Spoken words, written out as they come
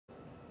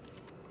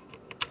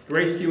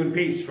Grace to you and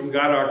peace from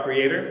God our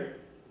Creator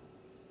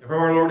and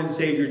from our Lord and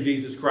Savior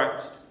Jesus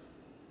Christ.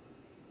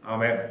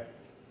 Amen.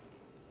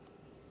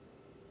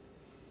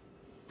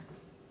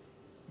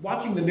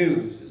 Watching the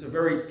news is a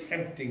very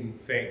tempting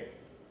thing.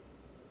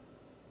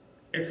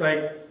 It's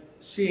like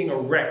seeing a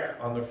wreck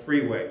on the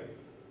freeway.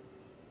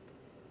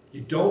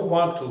 You don't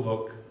want to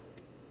look.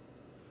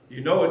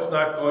 You know it's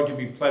not going to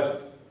be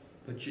pleasant,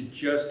 but you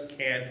just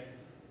can't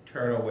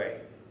turn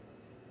away.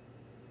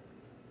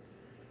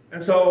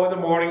 And so in the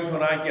mornings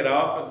when I get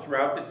up and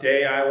throughout the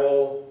day, I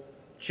will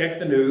check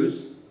the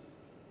news.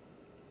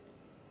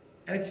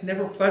 And it's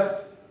never pleasant.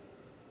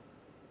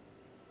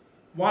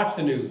 Watch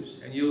the news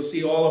and you'll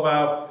see all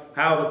about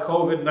how the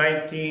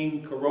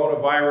COVID-19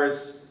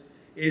 coronavirus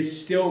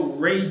is still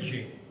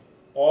raging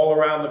all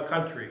around the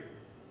country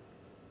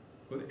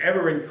with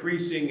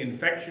ever-increasing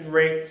infection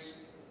rates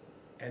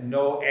and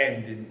no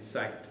end in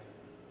sight.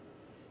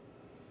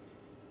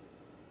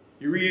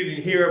 You read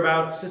and hear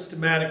about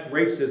systematic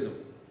racism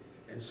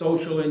and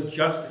social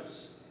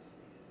injustice,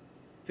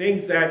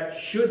 things that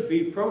should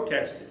be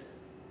protested.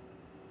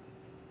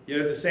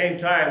 Yet at the same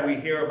time, we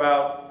hear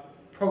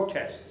about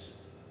protests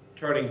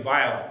turning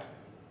violent,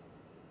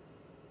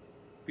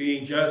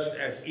 being just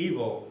as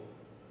evil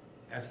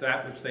as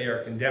that which they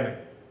are condemning.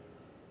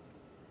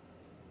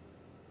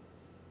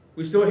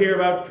 We still hear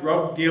about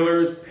drug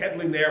dealers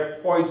peddling their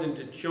poison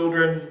to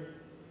children,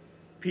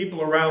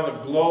 people around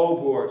the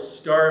globe who are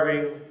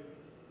starving,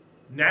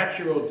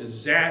 natural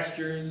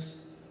disasters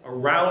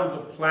around the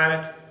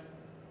planet,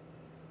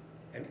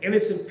 and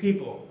innocent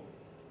people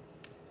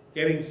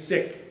getting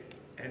sick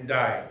and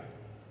dying.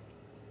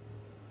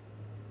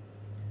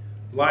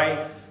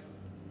 Life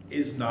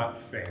is not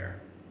fair.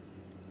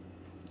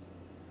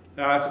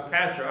 Now, as a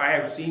pastor, I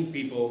have seen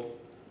people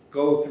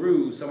go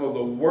through some of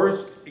the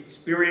worst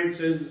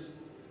experiences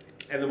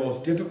and the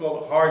most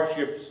difficult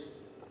hardships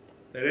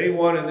that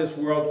anyone in this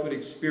world could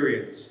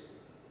experience.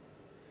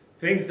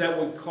 Things that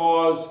would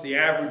cause the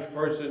average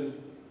person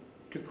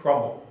to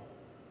crumble.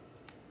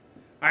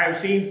 I have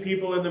seen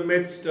people in the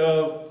midst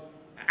of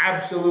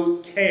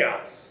absolute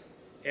chaos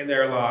in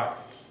their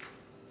lives.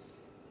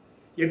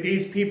 Yet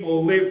these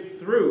people lived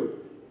through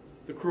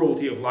the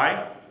cruelty of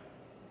life.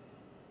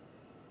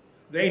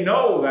 They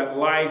know that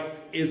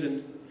life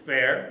isn't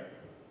fair.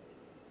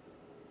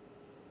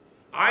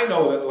 I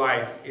know that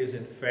life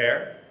isn't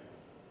fair.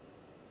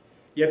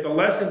 Yet the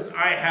lessons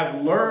I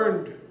have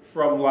learned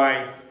from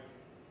life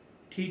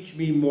teach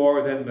me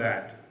more than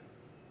that.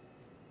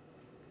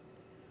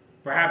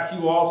 Perhaps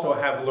you also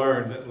have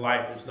learned that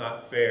life is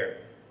not fair.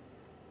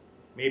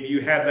 Maybe you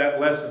had that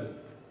lesson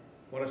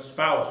when a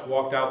spouse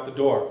walked out the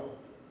door,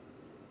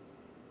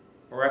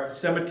 or at the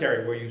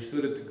cemetery where you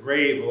stood at the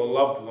grave of a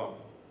loved one,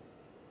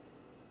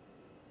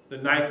 the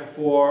night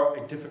before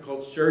a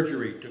difficult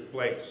surgery took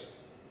place,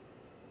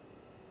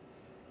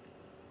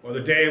 or the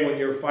day when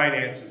your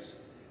finances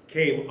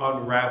came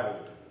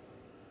unraveled.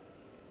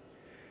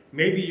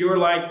 Maybe you're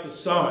like the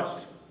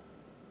psalmist,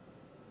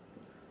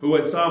 who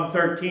in Psalm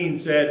 13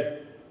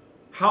 said,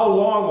 "How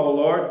long, O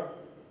Lord,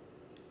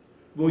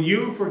 will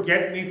you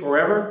forget me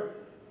forever?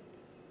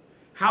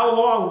 How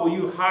long will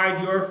you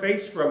hide your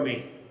face from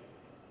me?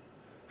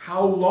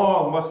 How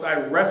long must I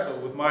wrestle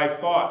with my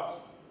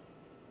thoughts,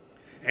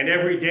 and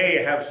every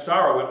day have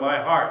sorrow in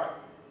my heart?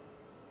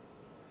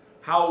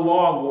 How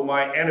long will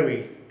my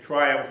enemy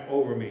triumph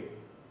over me?"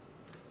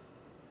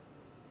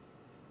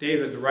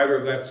 David, the writer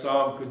of that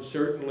psalm, could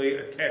certainly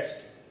attest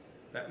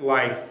that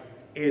life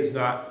is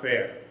not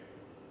fair.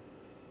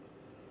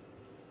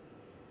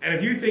 And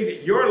if you think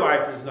that your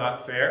life is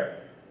not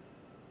fair,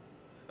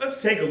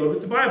 let's take a look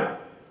at the Bible.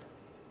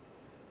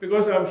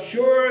 Because I'm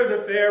sure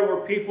that there were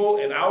people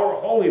in our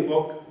holy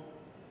book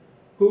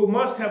who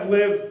must have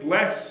lived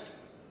blessed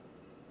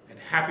and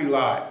happy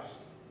lives.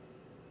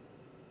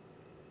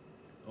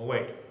 Oh,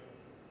 wait.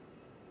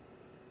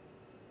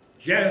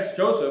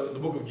 Joseph, in the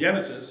book of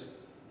Genesis,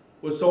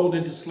 was sold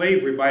into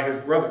slavery by his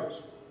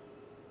brothers.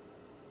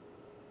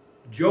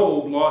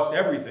 Job lost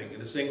everything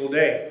in a single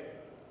day.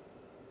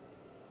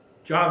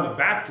 John the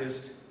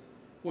Baptist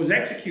was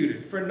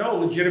executed for no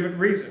legitimate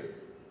reason.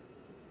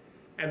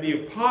 And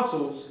the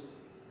apostles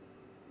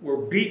were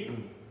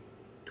beaten,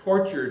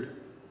 tortured,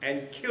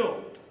 and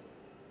killed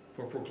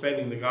for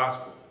proclaiming the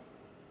gospel.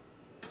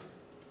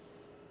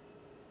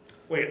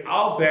 Wait,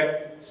 I'll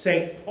bet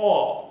St.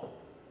 Paul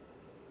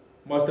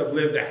must have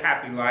lived a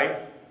happy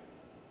life.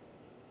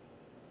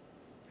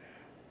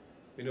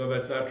 We know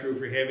that's not true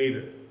for him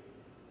either.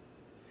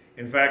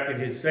 In fact, in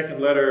his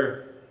second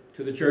letter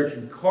to the church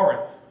in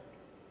Corinth,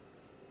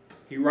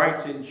 he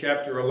writes in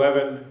chapter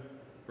 11,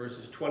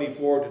 verses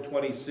 24 to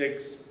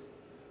 26,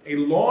 a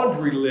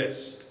laundry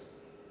list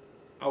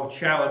of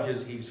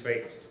challenges he's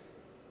faced.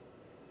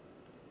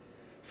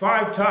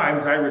 5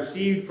 times I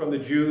received from the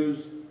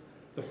Jews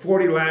the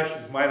 40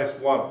 lashes minus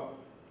 1.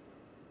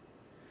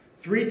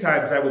 3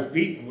 times I was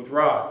beaten with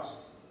rods.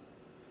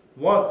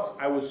 Once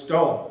I was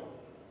stoned.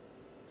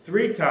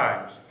 3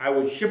 times I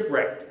was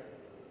shipwrecked.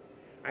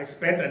 I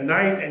spent a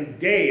night and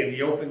day in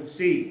the open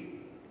sea.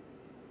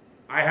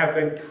 I have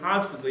been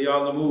constantly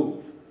on the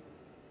move.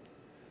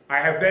 I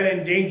have been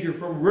in danger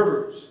from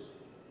rivers,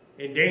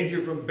 in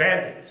danger from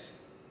bandits,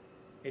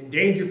 in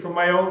danger from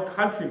my own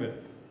countrymen,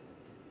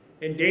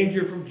 in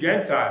danger from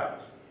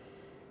Gentiles,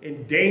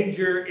 in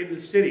danger in the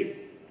city,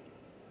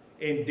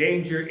 in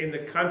danger in the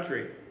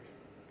country,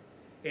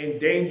 in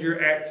danger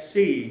at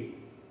sea,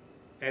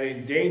 and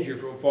in danger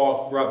from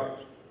false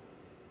brothers.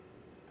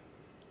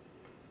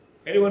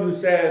 Anyone who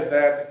says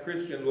that the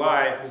Christian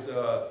life is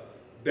a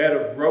bed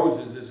of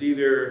roses is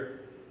either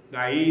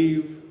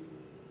naive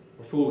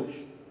or foolish.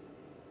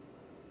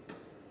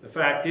 The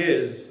fact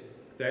is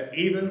that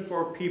even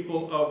for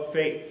people of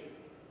faith,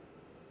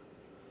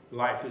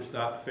 life is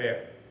not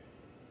fair.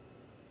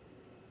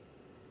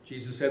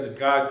 Jesus said that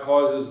God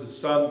causes the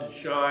sun to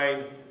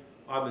shine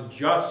on the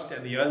just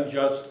and the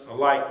unjust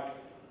alike,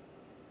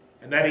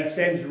 and that he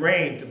sends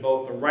rain to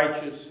both the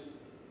righteous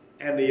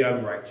and the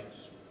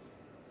unrighteous.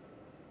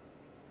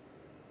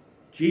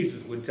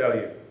 Jesus would tell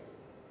you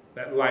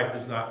that life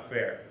is not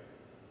fair.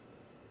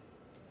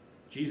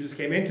 Jesus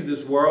came into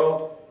this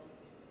world,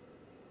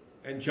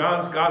 and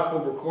John's gospel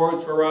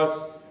records for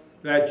us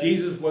that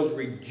Jesus was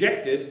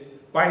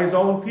rejected by his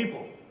own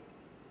people.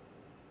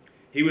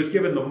 He was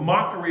given the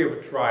mockery of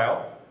a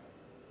trial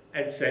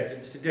and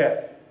sentenced to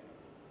death.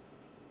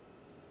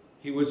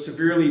 He was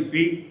severely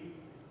beaten,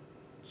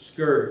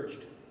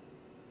 scourged.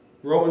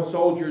 Roman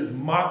soldiers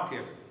mocked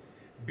him,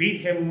 beat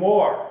him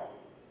more,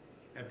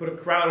 and put a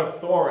crown of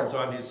thorns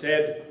on his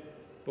head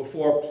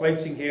before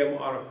placing him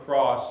on a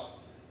cross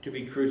to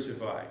be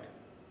crucified.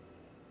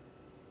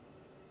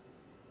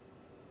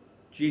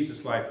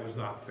 Jesus' life was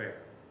not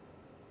fair.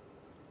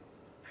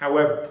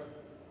 However,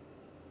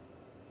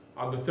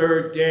 on the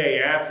third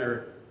day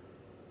after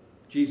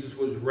Jesus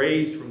was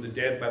raised from the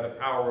dead by the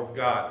power of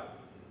God,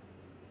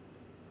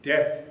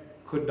 death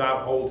could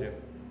not hold him.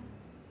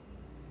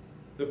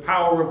 The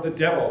power of the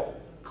devil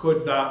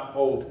could not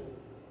hold him.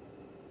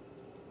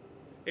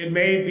 It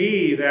may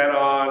be that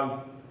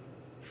on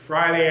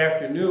Friday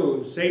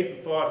afternoon, Satan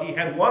thought he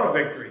had won a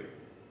victory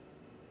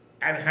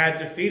and had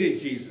defeated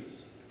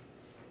Jesus,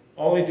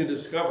 only to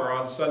discover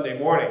on Sunday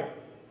morning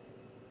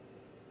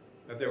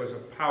that there was a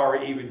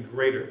power even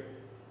greater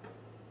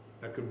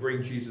that could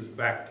bring Jesus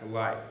back to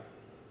life.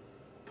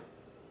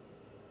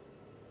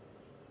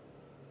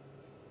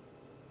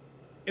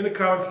 In the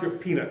comic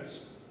strip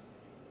Peanuts,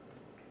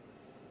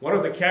 one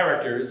of the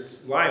characters,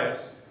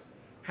 Linus,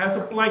 has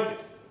a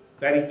blanket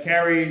that he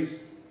carries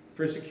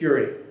for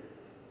security.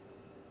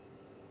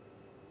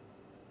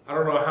 I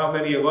don't know how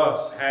many of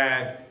us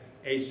had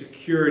a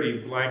security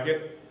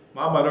blanket.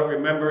 Mom, I don't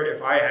remember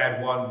if I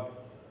had one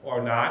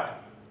or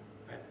not.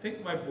 I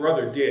think my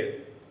brother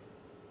did.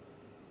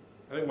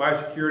 I think my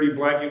security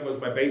blanket was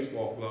my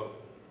baseball glove.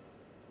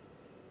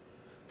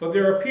 But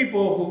there are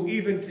people who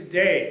even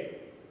today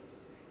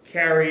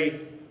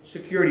carry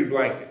security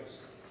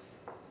blankets.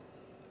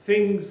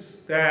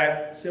 Things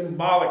that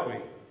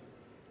symbolically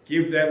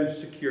give them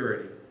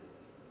security.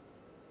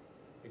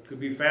 It could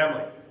be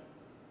family,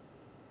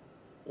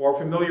 or a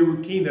familiar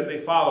routine that they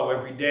follow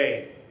every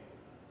day.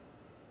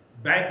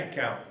 Bank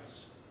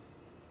accounts,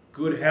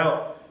 good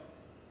health,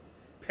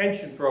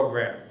 pension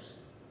programs,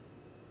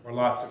 or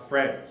lots of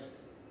friends.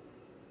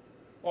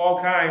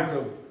 All kinds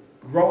of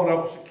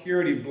grown-up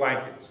security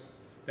blankets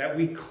that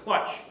we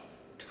clutch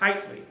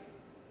tightly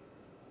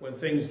when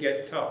things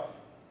get tough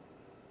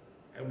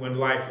and when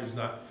life is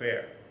not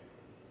fair.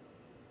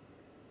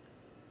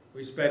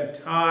 We spend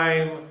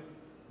time,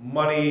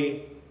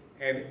 money,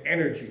 and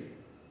energy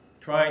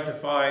trying to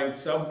find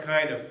some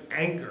kind of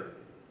anchor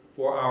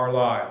for our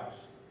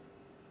lives,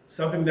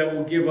 something that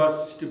will give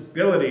us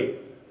stability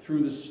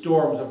through the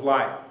storms of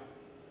life,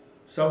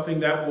 something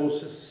that will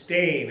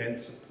sustain and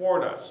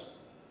support us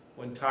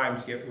when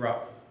times get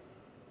rough.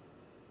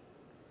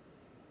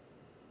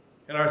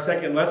 In our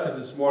second lesson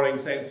this morning,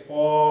 St.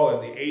 Paul,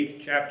 in the 8th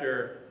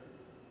chapter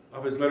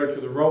of his letter to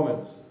the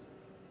Romans,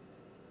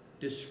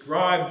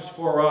 describes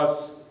for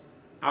us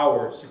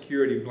our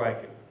security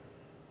blanket.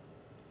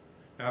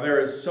 Now,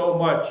 there is so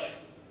much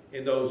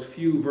in those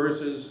few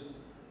verses,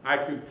 I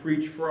could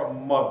preach for a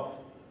month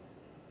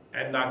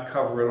and not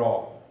cover it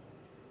all.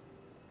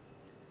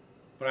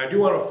 But I do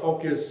want to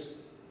focus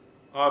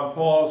on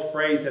Paul's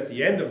phrase at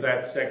the end of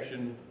that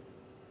section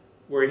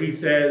where he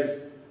says,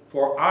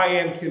 "For I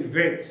am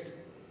convinced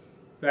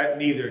that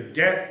neither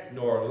death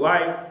nor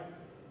life,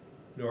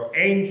 nor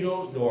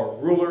angels nor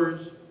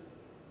rulers,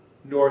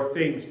 nor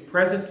things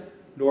present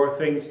nor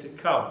things to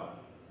come,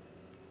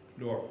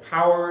 nor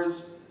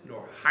powers,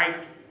 nor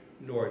height,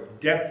 nor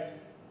depth,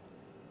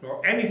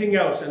 nor anything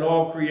else in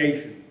all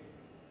creation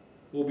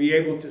will be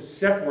able to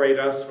separate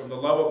us from the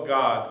love of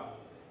God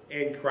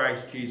in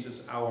Christ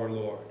Jesus our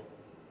Lord."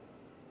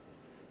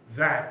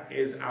 That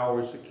is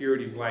our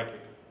security blanket.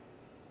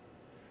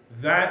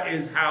 That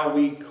is how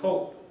we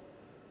cope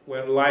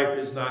when life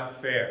is not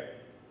fair.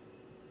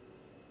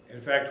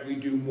 In fact, we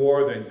do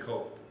more than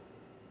cope.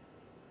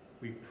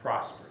 We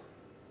prosper.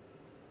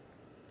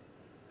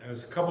 And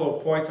there's a couple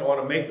of points I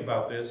want to make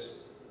about this.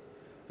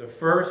 The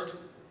first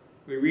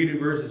We read in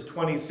verses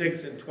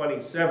 26 and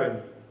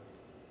 27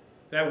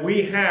 that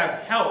we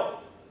have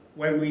help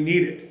when we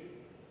need it.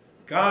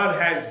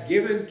 God has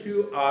given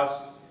to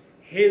us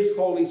his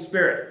Holy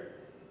Spirit.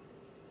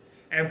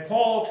 And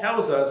Paul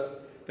tells us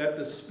that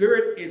the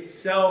Spirit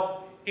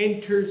itself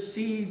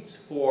intercedes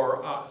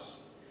for us,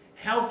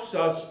 helps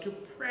us to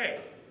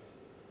pray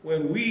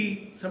when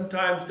we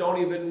sometimes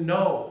don't even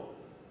know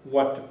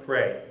what to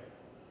pray.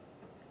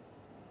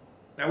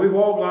 Now, we've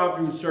all gone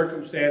through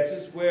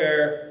circumstances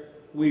where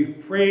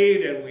we've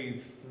prayed and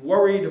we've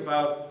worried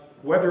about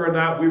whether or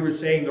not we were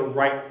saying the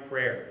right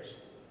prayers,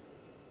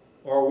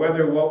 or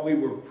whether what we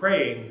were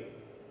praying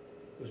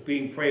was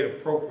being prayed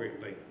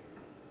appropriately.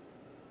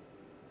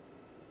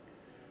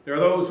 There are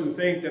those who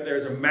think that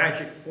there's a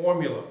magic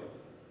formula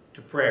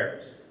to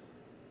prayers.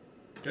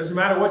 It doesn't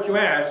matter what you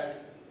ask,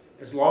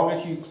 as long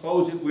as you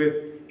close it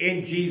with,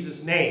 "In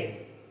Jesus' name,"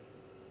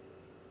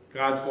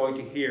 God's going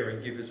to hear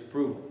and give his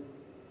approval.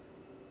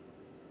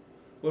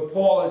 What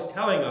Paul is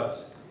telling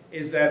us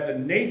is that the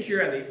nature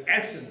and the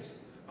essence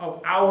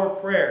of our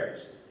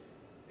prayers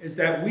is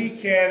that we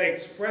can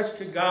express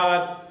to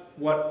God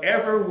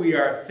whatever we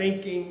are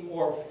thinking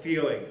or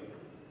feeling.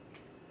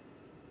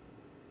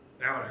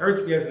 Now, it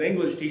hurts me as an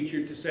English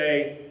teacher to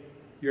say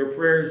your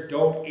prayers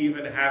don't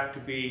even have to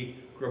be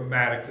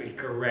grammatically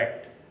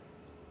correct.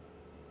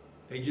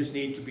 They just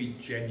need to be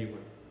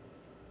genuine.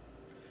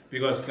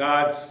 Because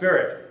God's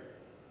Spirit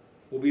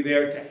will be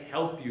there to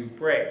help you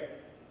pray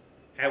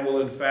and will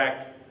in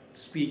fact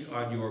speak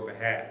on your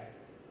behalf.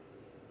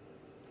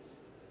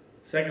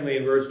 Secondly,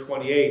 in verse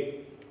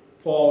 28,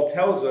 Paul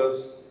tells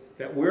us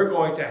that we're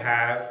going to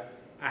have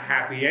a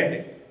happy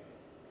ending.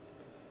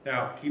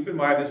 Now, keep in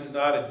mind, this is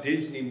not a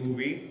Disney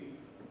movie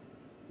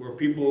where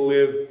people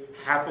live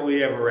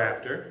happily ever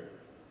after.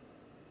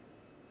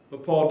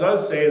 But Paul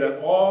does say that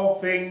all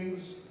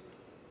things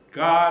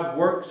God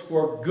works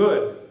for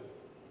good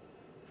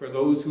for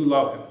those who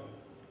love him,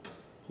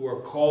 who are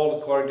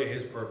called according to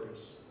his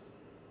purpose.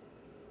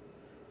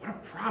 What a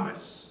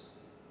promise.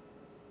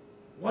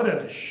 What an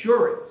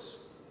assurance.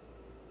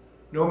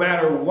 No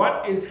matter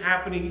what is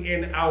happening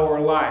in our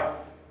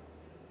life,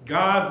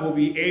 God will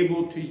be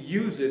able to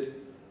use it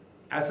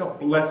as a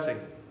blessing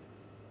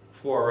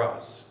for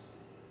us.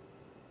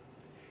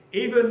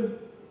 Even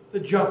the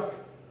junk,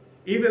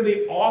 even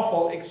the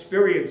awful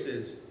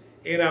experiences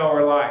in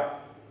our life.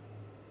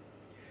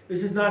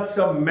 This is not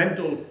some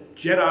mental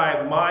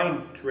Jedi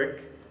mind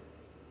trick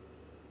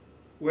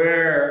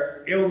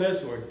where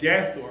illness or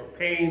death or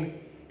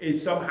pain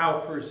is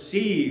somehow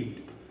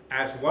perceived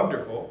as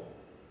wonderful.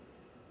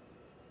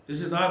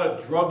 This is not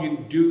a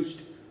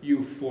drug-induced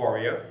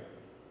euphoria.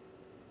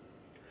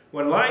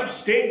 When life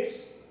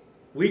stinks,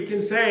 we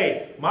can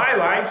say, "My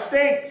life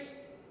stinks."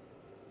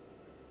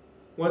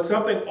 When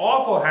something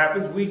awful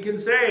happens, we can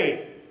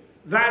say,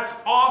 "That's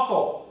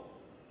awful."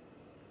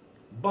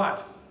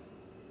 But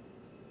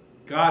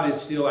God is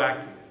still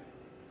active.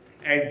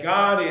 And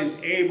God is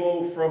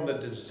able, from the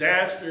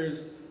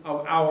disasters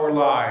of our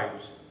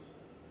lives,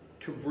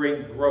 to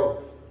bring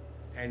growth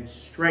and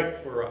strength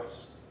for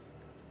us.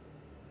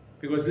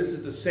 Because this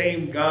is the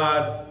same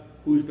God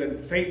who's been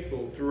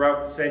faithful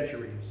throughout the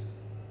centuries.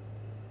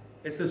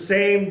 It's the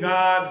same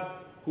God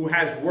who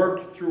has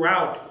worked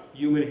throughout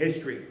human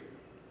history.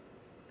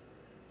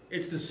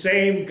 It's the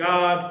same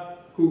God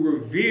who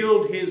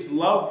revealed his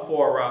love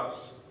for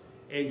us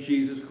in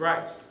Jesus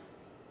Christ.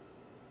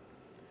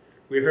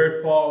 We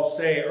heard Paul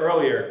say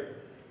earlier,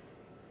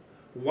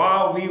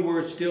 while we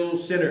were still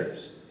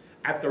sinners,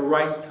 at the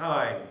right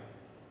time,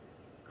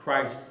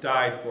 Christ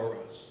died for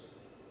us.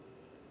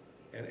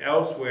 And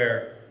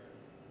elsewhere,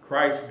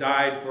 Christ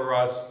died for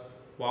us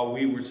while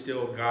we were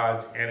still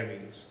God's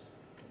enemies.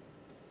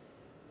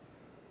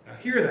 Now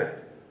hear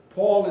that.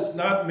 Paul is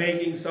not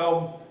making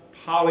some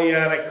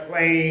Pollyanna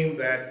claim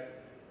that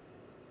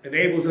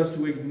enables us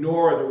to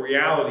ignore the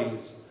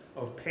realities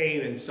of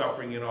pain and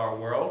suffering in our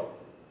world.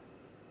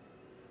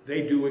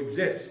 They do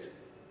exist.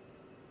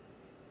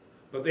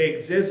 But they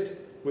exist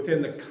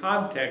within the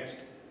context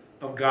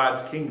of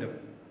God's kingdom.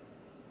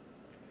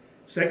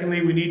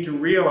 Secondly, we need to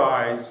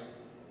realize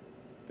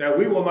that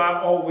we will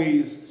not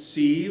always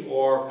see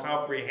or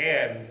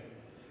comprehend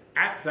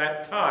at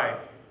that time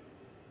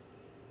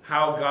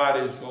how God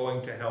is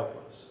going to help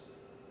us.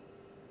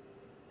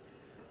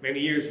 Many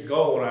years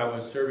ago, when I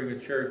was serving a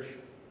church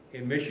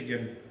in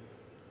Michigan,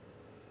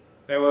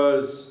 there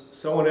was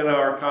someone in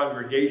our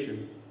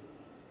congregation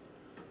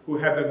who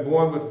had been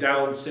born with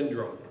Down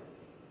syndrome.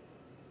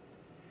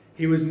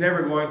 He was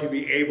never going to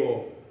be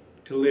able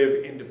to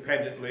live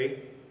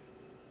independently,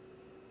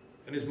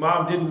 and his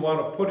mom didn't want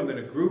to put him in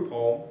a group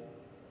home,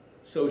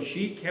 so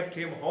she kept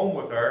him home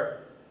with her,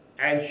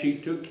 and she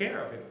took care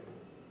of him.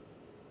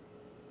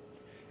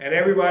 And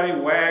everybody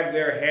wagged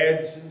their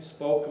heads and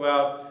spoke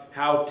about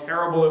how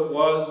terrible it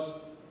was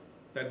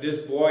that this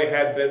boy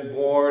had been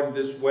born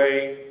this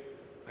way.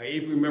 I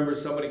even remember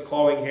somebody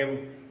calling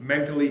him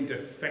mentally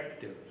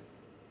defective.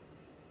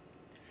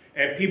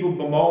 And people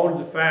bemoaned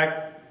the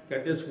fact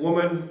that this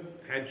woman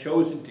had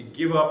chosen to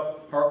give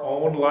up her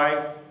own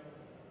life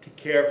to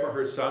care for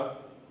her son.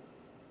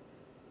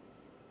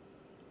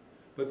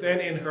 But then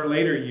in her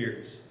later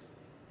years,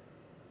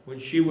 when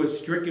she was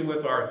stricken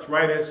with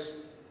arthritis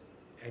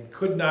and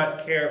could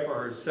not care for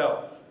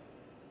herself,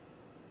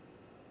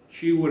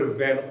 she would have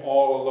been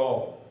all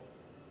alone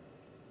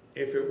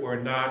if it were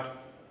not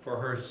for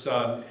her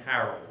son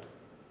Harold,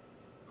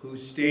 who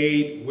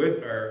stayed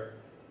with her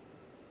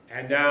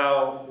and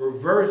now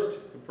reversed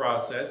the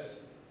process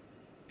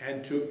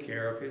and took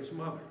care of his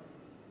mother.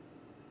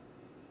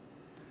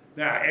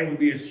 Now, it would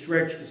be a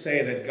stretch to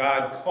say that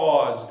God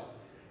caused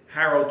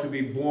Harold to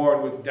be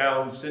born with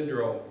Down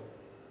syndrome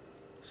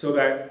so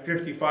that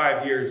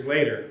 55 years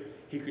later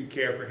he could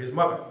care for his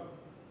mother.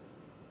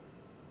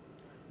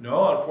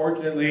 No,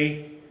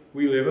 unfortunately,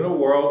 we live in a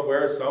world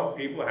where some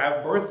people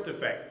have birth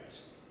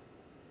defects.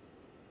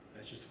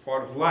 That's just a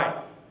part of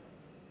life.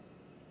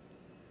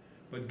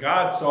 But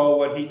God saw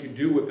what he could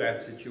do with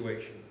that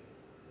situation.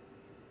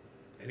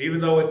 And even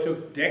though it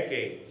took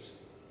decades,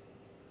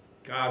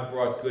 God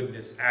brought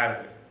goodness out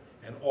of it.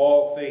 And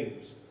all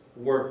things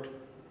worked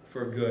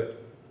for good.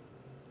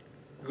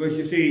 Because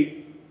you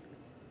see,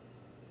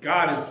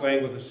 God is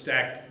playing with a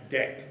stacked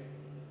deck.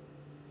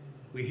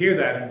 We hear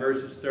that in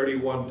verses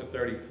 31 to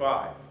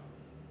 35,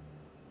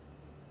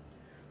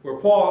 where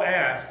Paul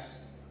asks,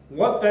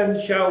 "What then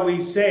shall we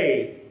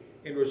say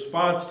in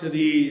response to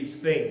these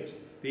things,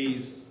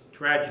 these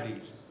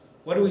tragedies?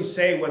 What do we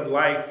say when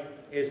life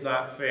is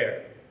not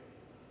fair?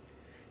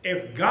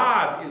 If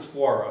God is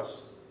for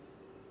us,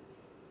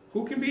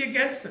 who can be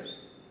against us?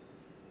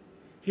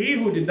 He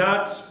who did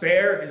not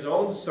spare his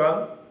own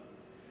son,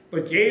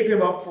 but gave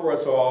him up for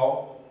us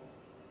all,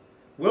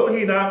 will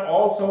he not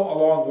also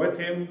along with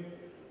him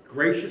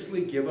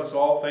graciously give us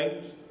all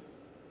things?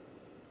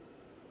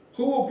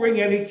 Who will bring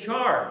any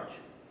charge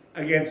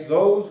against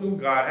those whom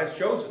God has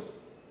chosen?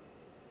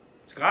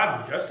 It's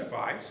God who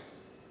justifies.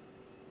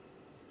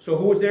 So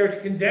who is there to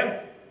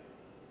condemn?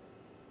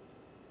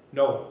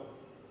 No one.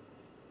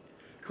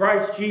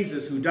 Christ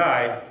Jesus, who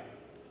died,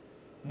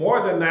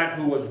 more than that,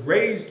 who was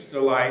raised to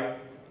life,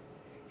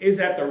 is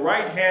at the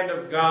right hand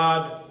of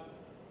God,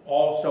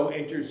 also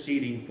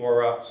interceding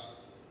for us.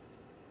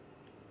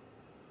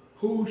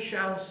 Who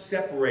shall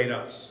separate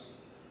us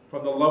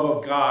from the love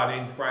of God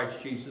in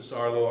Christ Jesus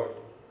our Lord?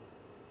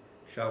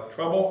 Shall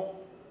trouble,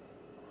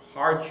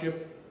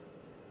 hardship,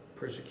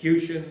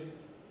 persecution,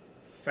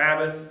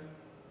 famine,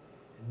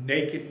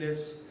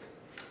 nakedness,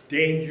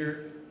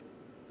 danger,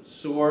 the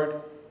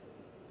sword?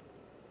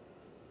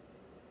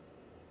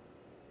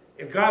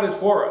 If God is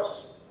for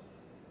us,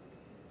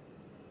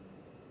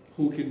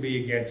 who can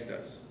be against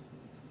us?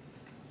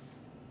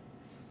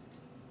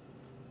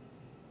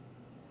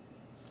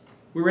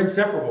 We're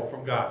inseparable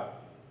from God.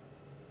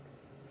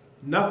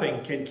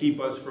 Nothing can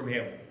keep us from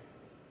him.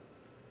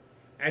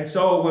 And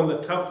so when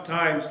the tough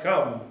times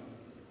come,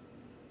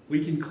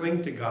 we can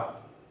cling to God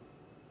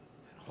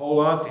and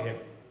hold on to him,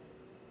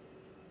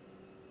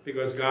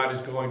 because God is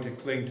going to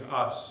cling to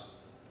us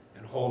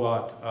and hold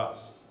on to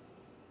us.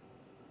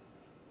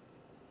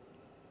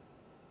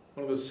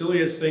 One of the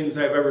silliest things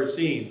I've ever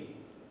seen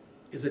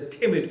is a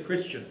timid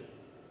Christian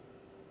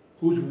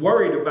who's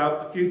worried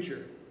about the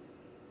future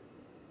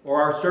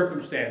or our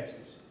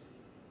circumstances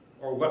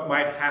or what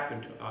might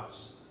happen to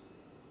us.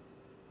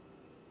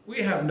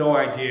 We have no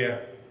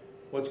idea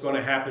what's going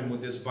to happen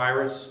with this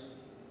virus.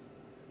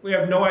 We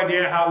have no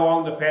idea how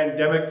long the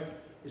pandemic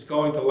is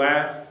going to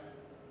last.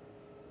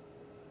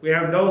 We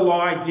have no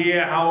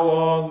idea how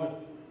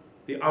long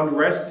the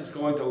unrest is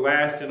going to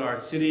last in our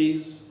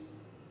cities,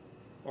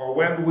 or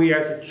when we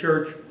as a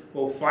church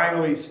will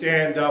finally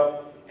stand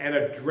up and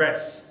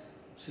address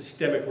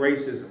systemic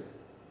racism.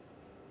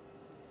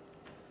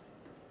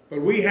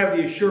 But we have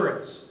the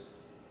assurance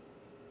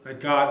that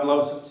God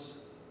loves us,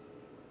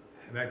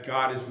 and that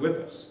God is with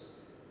us,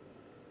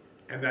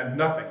 and that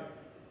nothing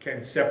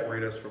can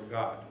separate us from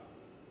God.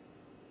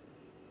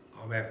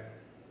 Amen.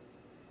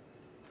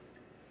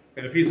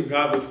 And the peace of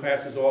God, which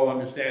passes all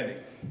understanding,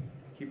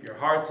 keep your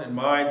hearts and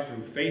minds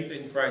through faith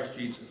in Christ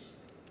Jesus.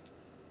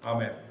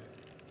 Amen.